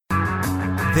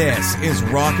This is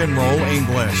Rock and Roll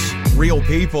English. Real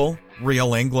people,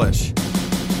 real English.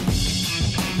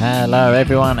 Hello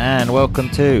everyone and welcome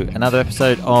to another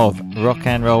episode of Rock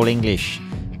and Roll English.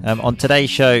 On today's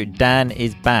show, Dan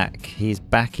is back. He's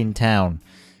back in town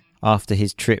after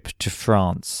his trip to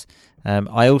France.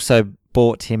 I also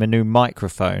bought him a new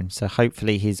microphone, so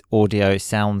hopefully his audio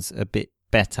sounds a bit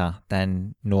better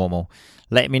than normal.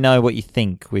 Let me know what you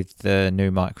think with the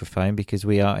new microphone because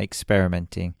we are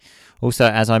experimenting. Also,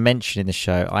 as I mentioned in the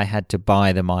show, I had to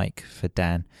buy the mic for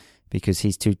Dan because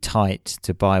he's too tight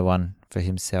to buy one for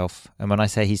himself. And when I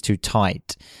say he's too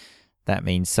tight, that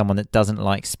means someone that doesn't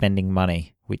like spending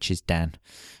money, which is Dan.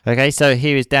 Okay, so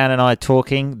here is Dan and I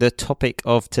talking. The topic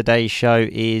of today's show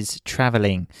is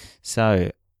traveling.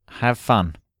 So have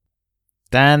fun.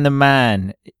 Dan the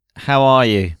man, how are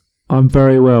you? I'm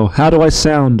very well. How do I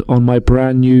sound on my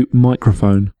brand new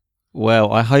microphone?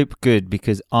 Well, I hope good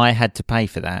because I had to pay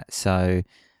for that. So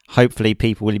hopefully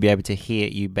people will be able to hear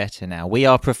you better now. We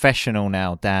are professional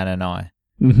now, Dan and I.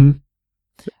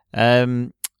 Mm-hmm.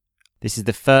 This is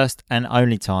the first and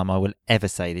only time I will ever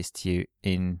say this to you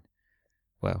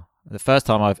the first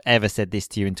time I've ever said this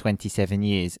to you in 27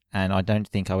 years, and I don't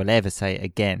think I will ever say it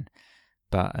again.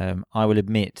 But I will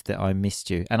admit that I missed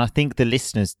you. And I think the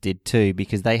listeners did too,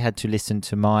 because they had to listen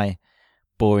to my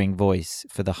boring voice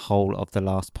for the whole of the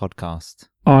last podcast.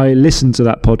 I listened to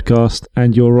that podcast,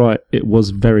 and you're right, it was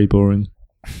very boring.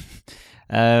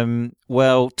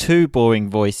 Well, two boring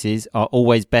voices are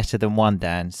always better than one,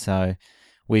 Dan. So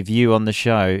with you on the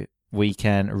show, we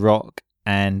can rock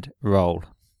and roll.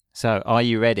 So are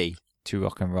you ready to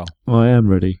rock and roll? I am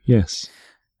ready, yes.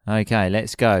 Okay,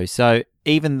 let's go. So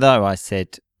even though I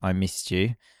said I missed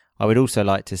you, I would also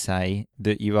like to say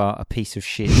that you are a piece of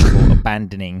shit for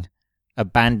abandoning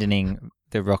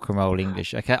the rock and roll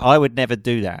English. Okay, I would never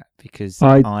do that because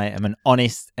I am an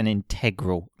honest and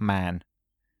integral man.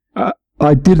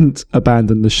 I didn't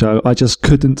abandon the show. I just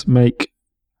couldn't make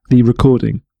the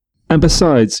recording. And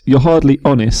besides, you're hardly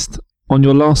honest. On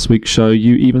your last week's show,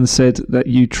 you even said that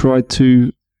you tried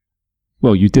to...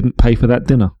 Well, you didn't pay for that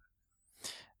dinner.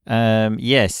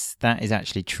 Yes, that is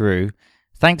actually true.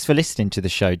 Thanks for listening to the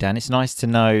show, Dan. It's nice to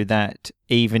know that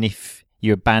even if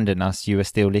you abandon us, you are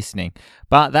still listening.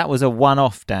 But that was a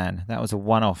one-off, Dan. That was a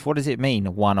one-off. What does it mean,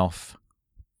 a one-off?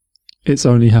 It's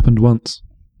only happened once.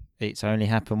 It's only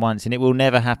happened once, and it will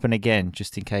never happen again,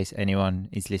 just in case anyone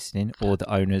is listening or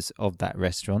the owners of that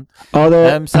restaurant. Are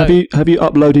there? Have you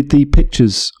uploaded the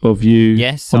pictures of you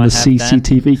on the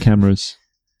CCTV cameras?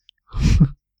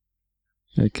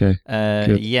 Okay.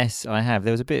 Yes, I have.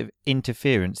 There was a bit of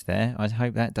interference there. I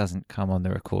hope that doesn't come on the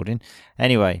recording.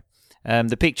 Anyway,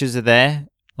 the pictures are there.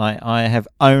 I have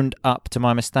owned up to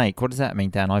my mistake. What does that mean,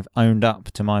 Dan? I've owned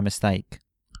up to my mistake.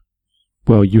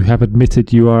 Well, you have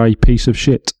admitted you are a piece of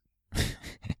shit.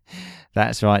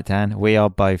 That's right, Dan. We are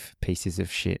both pieces of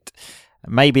shit.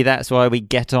 Maybe that's why we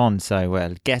get on so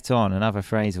well. Get on, another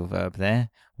phrasal verb there.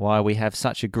 Why we have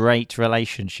such a great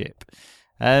relationship.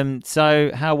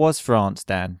 So how was France,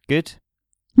 Dan? Good?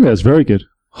 Yeah, it was very good.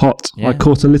 Hot. Yeah. I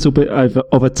caught a little bit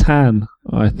of a tan.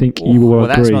 I think you will agree. Well,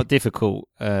 that's not difficult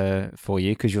for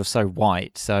you because you're so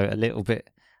white. So a little bit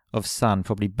of sun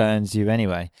probably burns you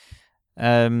anyway.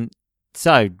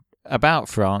 So about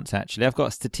France, actually, I've got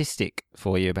a statistic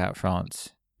for you about France.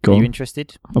 Go Are on. you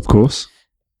interested? Of course.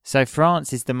 So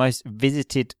France is the most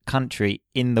visited country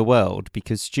in the world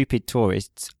because stupid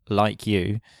tourists like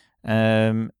you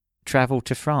travel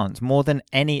to France more than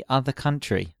any other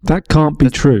country. That can't be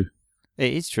true.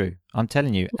 It is true. I'm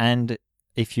telling you. And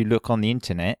if you look on the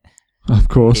internet, of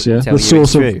course, yeah, the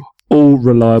source of all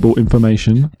reliable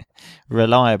information.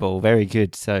 Reliable, very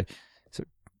good. So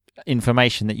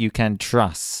information that you can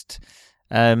trust.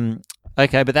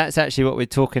 Okay, but that's actually what we're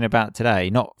talking about today.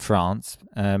 Not France,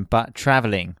 but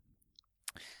traveling.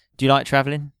 Do you like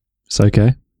traveling? It's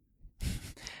okay.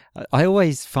 I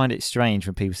always find it strange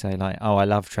when people say like, "Oh, I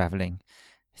love traveling."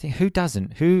 I think who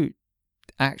doesn't? Who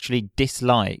actually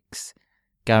dislikes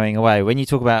going away? When you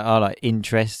talk about like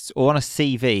interests or on a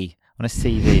CV,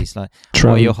 it's like, what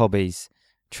are your hobbies?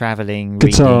 Traveling,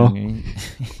 guitar. Reading.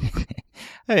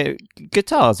 Hey,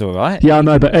 guitar's all right. Yeah, I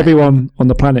know, but everyone on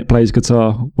the planet plays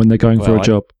guitar when they're going for a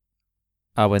job.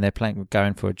 Oh, when they're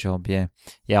going for a job, yeah.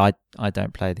 Yeah, I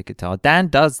don't play the guitar. Dan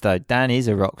does, though. Dan is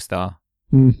a rock star.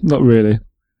 Not really.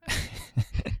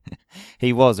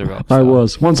 He was a rock star. I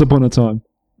was, once upon a time.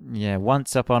 Yeah,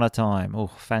 once upon a time. Oh,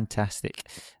 fantastic.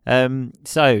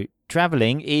 So,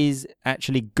 traveling is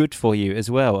actually good for you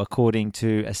as well, according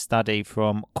to a study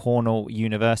from Cornell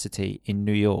University in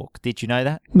New York. Did you know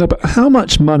that? No, but how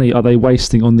much money are they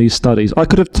wasting on these studies? I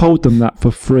could have told them that for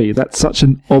free. That's such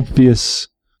an obvious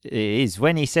It is.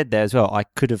 When he said there as well, I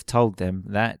could have told them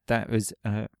that. That was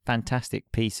a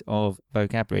fantastic piece of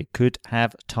vocabulary. Could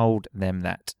have told them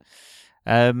that.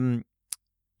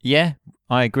 Yeah,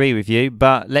 I agree with you.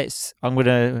 But I'm going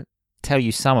to tell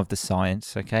you some of the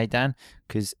science, okay, Dan?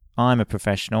 Because I'm a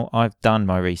professional. I've done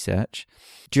my research.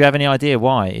 Do you have any idea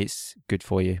why it's good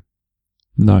for you?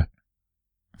 No.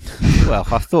 Well,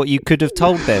 I thought you could have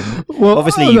told them. Well,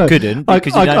 obviously you couldn't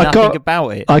because you know nothing about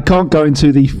it. I can't go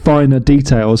into the finer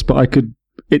details, but I could.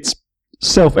 It's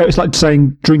like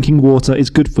saying drinking water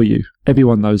is good for you.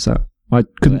 Everyone knows that. I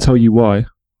couldn't tell you why.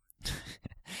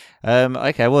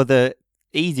 Okay, well, the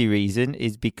easy reason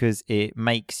is because it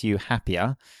makes you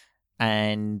happier,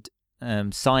 and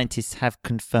scientists have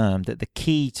confirmed that the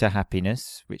key to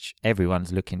happiness, which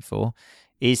everyone's looking for,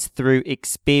 is through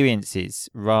experiences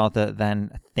rather than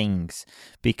things.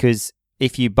 Because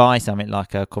if you buy something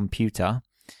like a computer,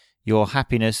 your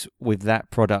happiness with that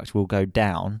product will go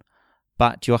down,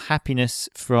 but your happiness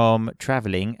from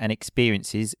traveling and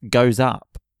experiences goes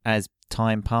up as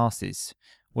time passes.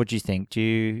 What do you think? Do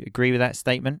you agree with that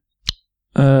statement?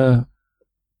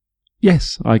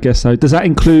 Yes, I guess so. Does that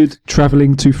include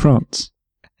traveling to France?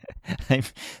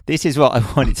 This is what I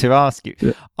wanted to ask you.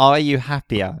 Yeah. Are you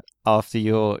happier after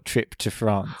your trip to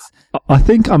France? I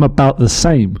think I'm about the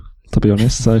same, to be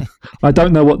honest. So I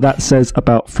don't know what that says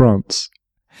about France.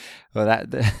 Well,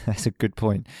 that's a good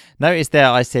point. Notice there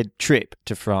I said trip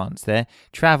to France there.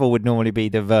 Travel would normally be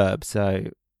the verb. So,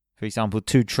 for example,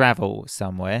 to travel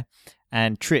somewhere.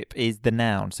 And trip is the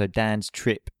noun. So Dan's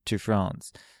trip to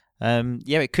France.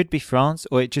 Yeah, it could be France,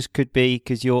 or it just could be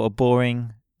because you're a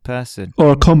boring person.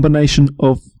 Or a combination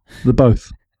of the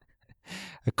both.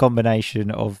 A combination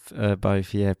of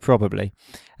both, yeah, probably.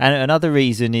 And another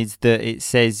reason is that it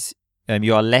says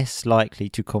you are less likely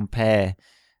to compare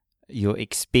your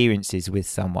experiences with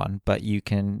someone, but you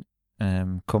can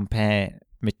compare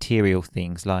material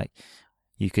things. Like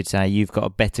you could say, you've got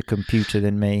a better computer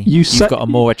than me. You've got a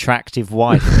more attractive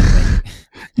wife than me.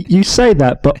 You say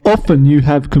that, but often you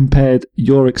have compared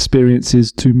your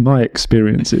experiences to my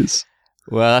experiences.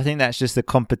 Well, I think that's just the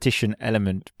competition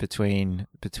element between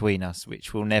us,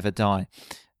 which will never die.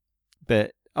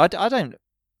 But I don't.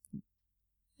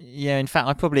 Yeah, in fact,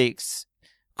 I probably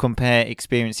compare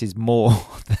experiences more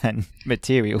than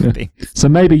material things. So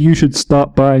maybe you should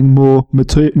start buying more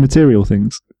material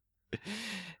things.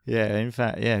 Yeah, in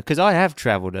fact, yeah, because I have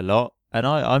travelled a lot and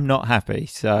I'm not happy.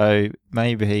 So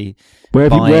maybe where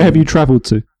have you travelled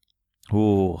to?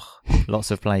 Oh,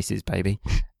 lots of places, baby.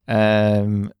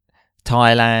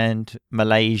 Thailand,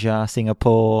 Malaysia,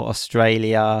 Singapore,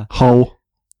 Australia. Hull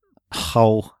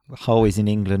is in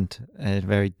England, a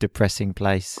very depressing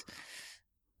place.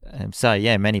 So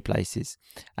yeah, many places.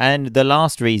 And the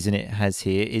last reason it has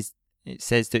here is it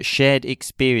says that shared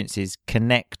experiences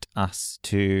connect us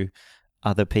to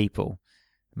other people.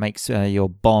 Makes your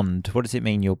bond. What does it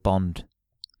mean, your bond?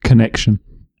 Connection.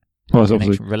 Well,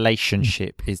 Connection.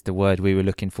 Relationship is the word we were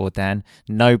looking for, Dan.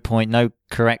 No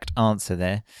correct answer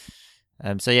there.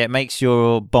 So yeah, it makes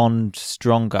your bond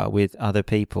stronger with other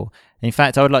people. In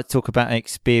fact, I would like to talk about an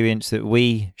experience that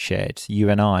we shared, you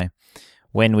and I,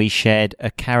 when we shared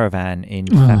a caravan in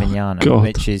Favignano,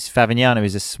 Favignano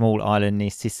is a small island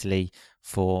near Sicily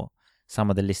for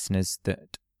some of the listeners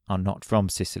that are not from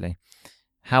Sicily.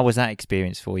 How was that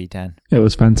experience for you, Dan? It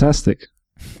was fantastic.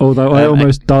 Although I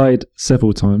almost died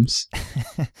several times.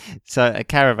 So a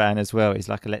caravan as well is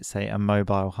like, let's say, a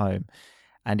mobile home.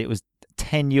 And it was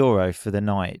 €10 for the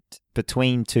night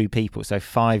between two people, so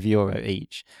 €5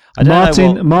 each.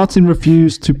 Martin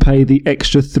refused to pay the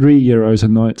extra €3 a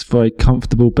night for a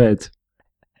comfortable bed.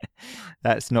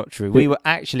 That's not true. We were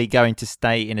actually going to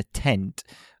stay in a tent,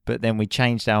 but then we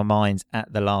changed our minds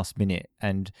at the last minute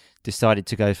and decided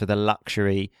to go for the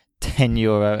luxury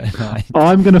 €10 a night.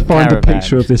 I'm going to find a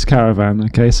picture of this caravan,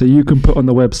 okay? So you can put on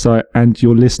the website and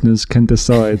your listeners can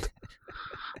decide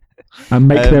and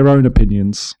make their own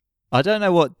opinions. I don't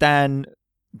know what Dan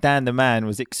the man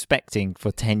was expecting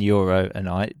for €10 a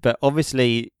night, but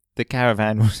obviously the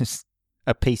caravan was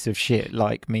a piece of shit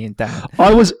like me and Dan.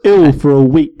 I was ill for a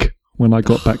week when I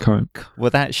got back home. Well,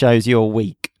 that shows you're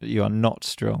weak. You are not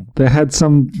strong. They had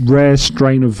some rare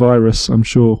strain of virus, I'm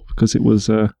sure, because it was.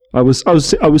 I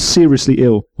was seriously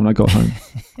ill when I got home.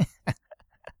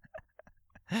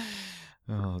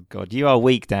 Oh God, you are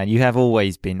weak, Dan. You have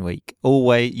always been weak.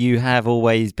 You have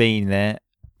always been there.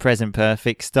 Present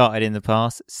perfect. Started in the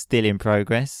past. Still in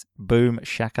progress. Boom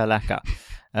shakalaka.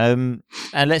 And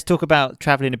let's talk about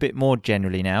travelling a bit more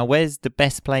generally now. Where's the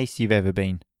best place you've ever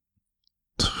been?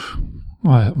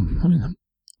 I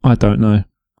don't know.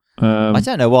 I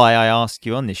don't know why I ask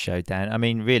you on this show, Dan. I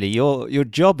mean, really, your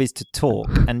job is to talk,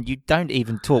 and you don't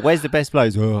even talk. Where's the best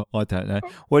place? I don't know.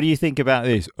 What do you think about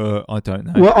this? I don't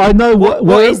know. Well, I know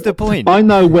what is the point? I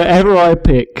know wherever I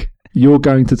pick, you're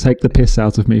going to take the piss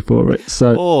out of me for it.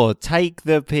 So, take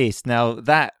the piss. Now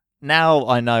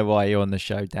I know why you're on the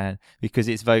show, Dan, because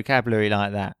it's vocabulary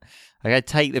like that. Okay,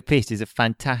 take the piss is a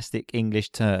fantastic English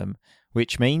term,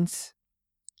 which means.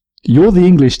 You're the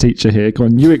English teacher here. Go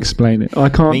on, you explain it. I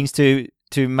can't. Means to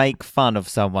make fun of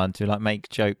someone, to like make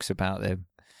jokes about them.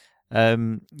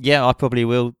 Yeah, I probably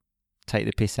will take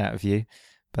the piss out of you.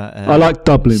 But I like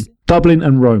Dublin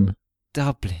and Rome.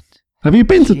 Dublin. Have you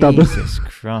been to Dublin? Jesus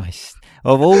Christ!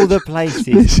 Of all the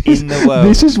places in the world,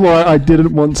 this is why I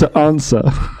didn't want to answer.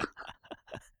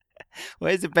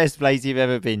 Where's the best place you've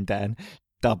ever been, Dan?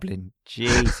 Dublin.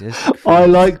 Jesus Christ. I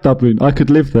like Dublin. I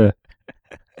could live there.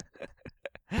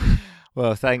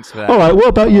 Well, thanks for that. All right, what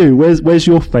about you? Where's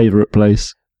your favourite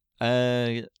place?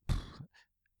 Good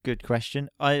question.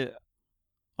 I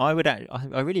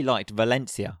really liked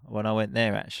Valencia when I went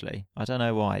there. Actually, I don't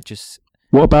know why.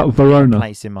 What about Verona?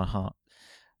 Place in my heart.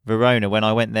 Verona. When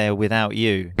I went there without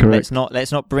you. Correct.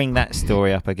 Let's not bring that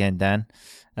story up again, Dan.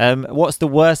 What's the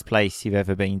worst place you've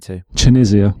ever been to?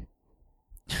 Tunisia.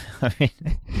 I mean,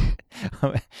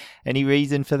 any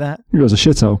reason for that? It was a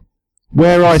shithole.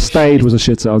 Where I stayed was a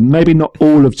shithole. Maybe not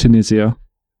all of Tunisia,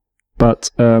 but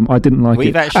I didn't like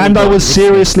it. And I was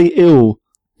seriously ill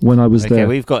when I was there.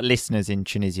 We've got listeners in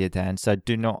Tunisia, Dan, so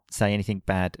do not say anything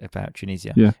bad about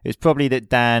Tunisia. Yeah. It's probably that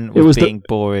Dan was being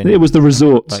boring. It was the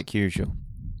resort. Like usual.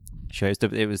 Sure,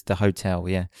 it was the hotel,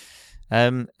 yeah.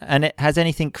 And has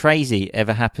anything crazy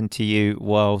ever happened to you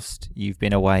whilst you've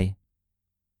been away?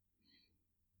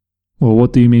 Well,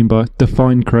 what do you mean by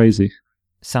define crazy?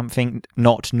 Something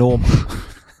not normal.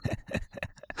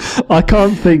 I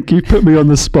can't think. You put me on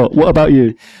the spot. What about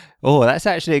you? Oh, that's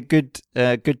actually a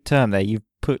good term there. You've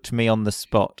put me on the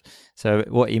spot. So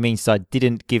what you mean is I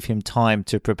didn't give him time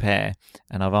to prepare,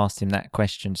 and I've asked him that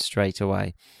question straight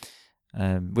away,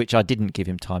 which I didn't give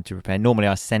him time to prepare. Normally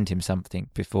I send him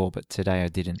something before, but today I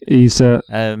didn't. He's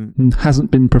hasn't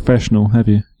been professional, have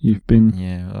you? You've been...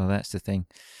 Yeah, well, that's the thing.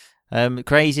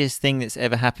 Craziest thing that's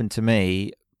ever happened to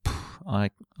me...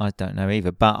 I don't know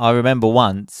either, but I remember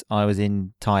once I was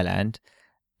in Thailand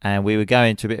and we were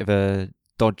going to a bit of a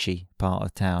dodgy part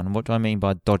of town. And what do I mean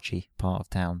by dodgy part of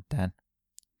town, Dan?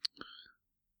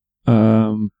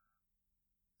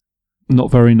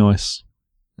 Not very nice.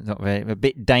 A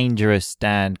bit dangerous,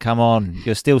 Dan. Come on,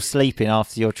 you're still sleeping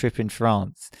after your trip in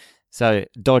France. So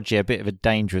dodgy, a bit of a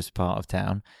dangerous part of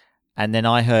town. And then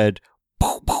I heard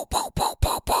pow, pow, pow, pow,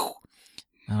 pow,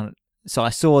 pow. So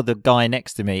I saw the guy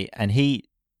next to me, and he...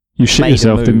 You shit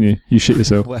yourself, didn't you? You shit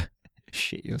yourself. Well,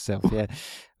 shit yourself, yeah.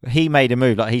 He made a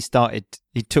move, like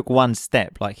he took one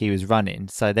step like he was running.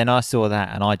 So then I saw that,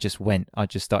 and I just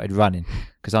started running,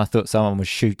 because I thought someone was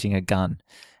shooting a gun.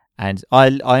 And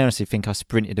I honestly think I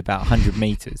sprinted about 100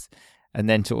 metres, and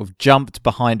then sort of jumped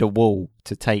behind a wall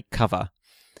to take cover.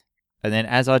 And then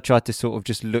as I tried to sort of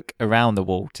just look around the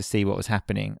wall to see what was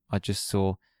happening, I just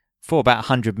saw... For about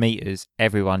 100 metres,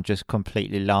 everyone just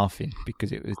completely laughing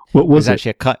because it was... What was it?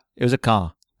 Actually it was a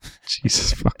car.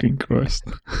 Jesus fucking Christ.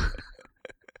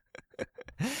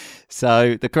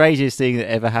 So the craziest thing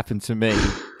that ever happened to me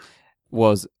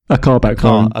was... A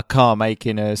car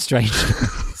making a strange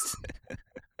noise.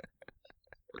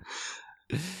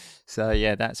 So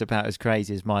yeah, that's about as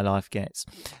crazy as my life gets.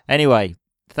 Anyway...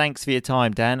 Thanks for your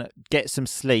time, Dan. Get some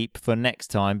sleep for next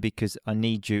time because I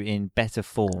need you in better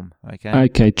form, okay?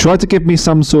 Okay, try to give me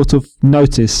some sort of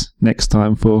notice next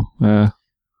time for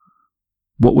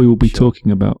what we will be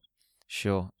talking about.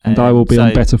 Sure. And I will be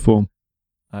on better form.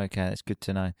 Okay, that's good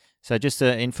to know. So just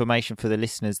information for the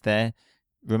listeners there.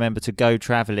 Remember to go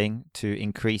travelling to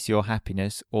increase your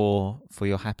happiness or for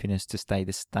your happiness to stay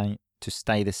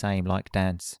the same like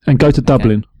Dan's. And go to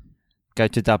Dublin. Go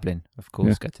to Dublin, of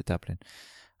course, Go to Dublin.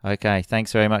 Okay,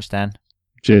 thanks very much, Dan.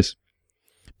 Cheers.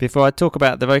 Before I talk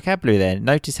about the vocabulary then,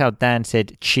 notice how Dan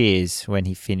said cheers when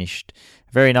he finished.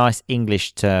 A very nice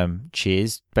English term,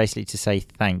 cheers, basically to say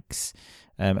thanks.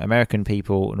 American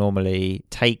people normally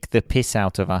take the piss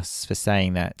out of us for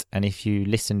saying that. And if you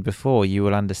listened before, you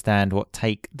will understand what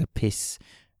take the piss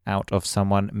out of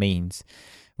someone means,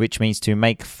 which means to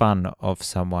make fun of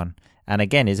someone. And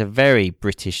again, is a very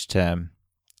British term.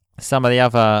 Some of the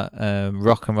other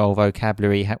rock and roll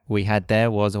vocabulary we had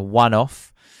there was a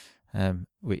one-off,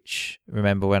 which,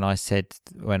 remember when I said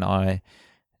when I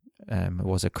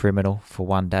was a criminal for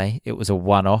one day, it was a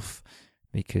one-off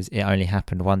because it only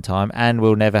happened one time and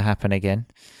will never happen again.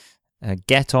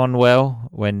 get on well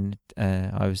when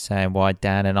I was saying why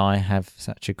Dan and I have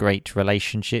such a great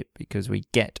relationship, because we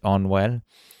get on well.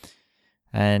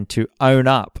 And to own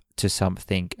up to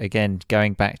something, again,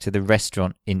 going back to the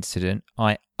restaurant incident,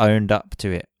 I owned up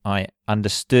to it. I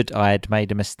understood I had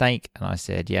made a mistake and I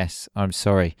said, yes, I'm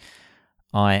sorry.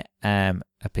 I am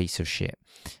a piece of shit.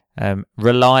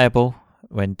 Reliable,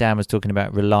 when Dan was talking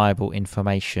about reliable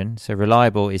information. So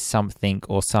reliable is something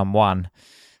or someone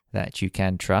that you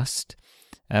can trust.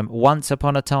 Once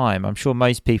upon a time, I'm sure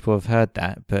most people have heard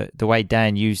that, but the way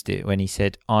Dan used it when he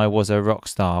said, I was a rock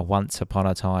star once upon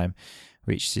a time,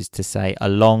 which is to say a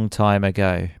long time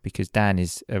ago, because Dan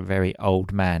is a very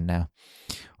old man now.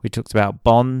 We talked about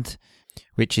bond,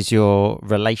 which is your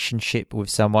relationship with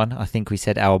someone. I think we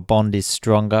said our bond is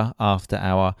stronger after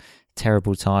our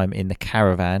terrible time in the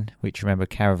caravan, which, remember,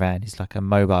 caravan is like a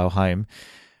mobile home.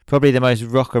 Probably the most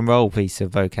rock and roll piece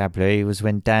of vocabulary was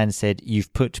when Dan said,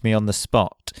 you've put me on the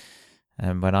spot.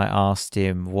 And when I asked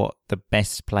him what the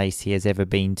best place he has ever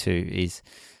been to is,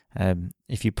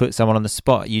 if you put someone on the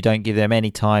spot, you don't give them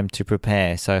any time to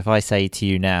prepare. So if I say to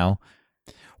you now,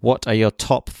 what are your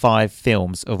top 5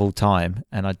 films of all time?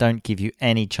 And I don't give you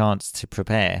any chance to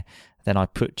prepare, then I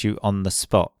put you on the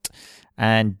spot.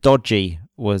 And dodgy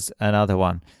was another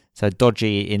one. So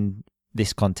dodgy in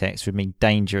this context would mean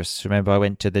dangerous. Remember, I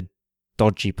went to the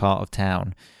dodgy part of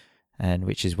town, and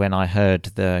which is when I heard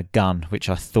the gun, which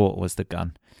I thought was the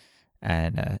gun,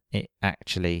 and it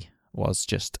actually was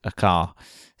just a car.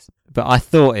 But I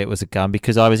thought it was a gun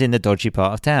because I was in the dodgy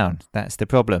part of town. That's the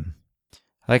problem.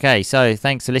 Okay, so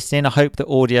thanks for listening. I hope the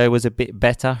audio was a bit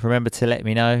better. Remember to let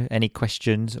me know. Any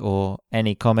questions or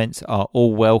any comments are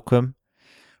all welcome.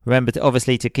 Remember to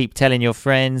obviously to keep telling your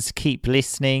friends, keep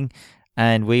listening,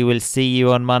 and we will see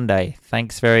you on Monday.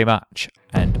 Thanks very much,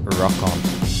 and rock on.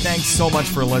 Thanks so much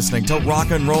for listening to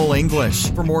Rock and Roll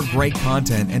English. For more great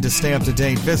content and to stay up to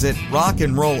date, visit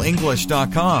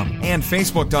rockandrollenglish.com and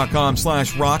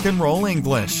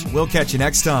facebook.com/rockandrollenglish. We'll catch you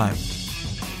next time.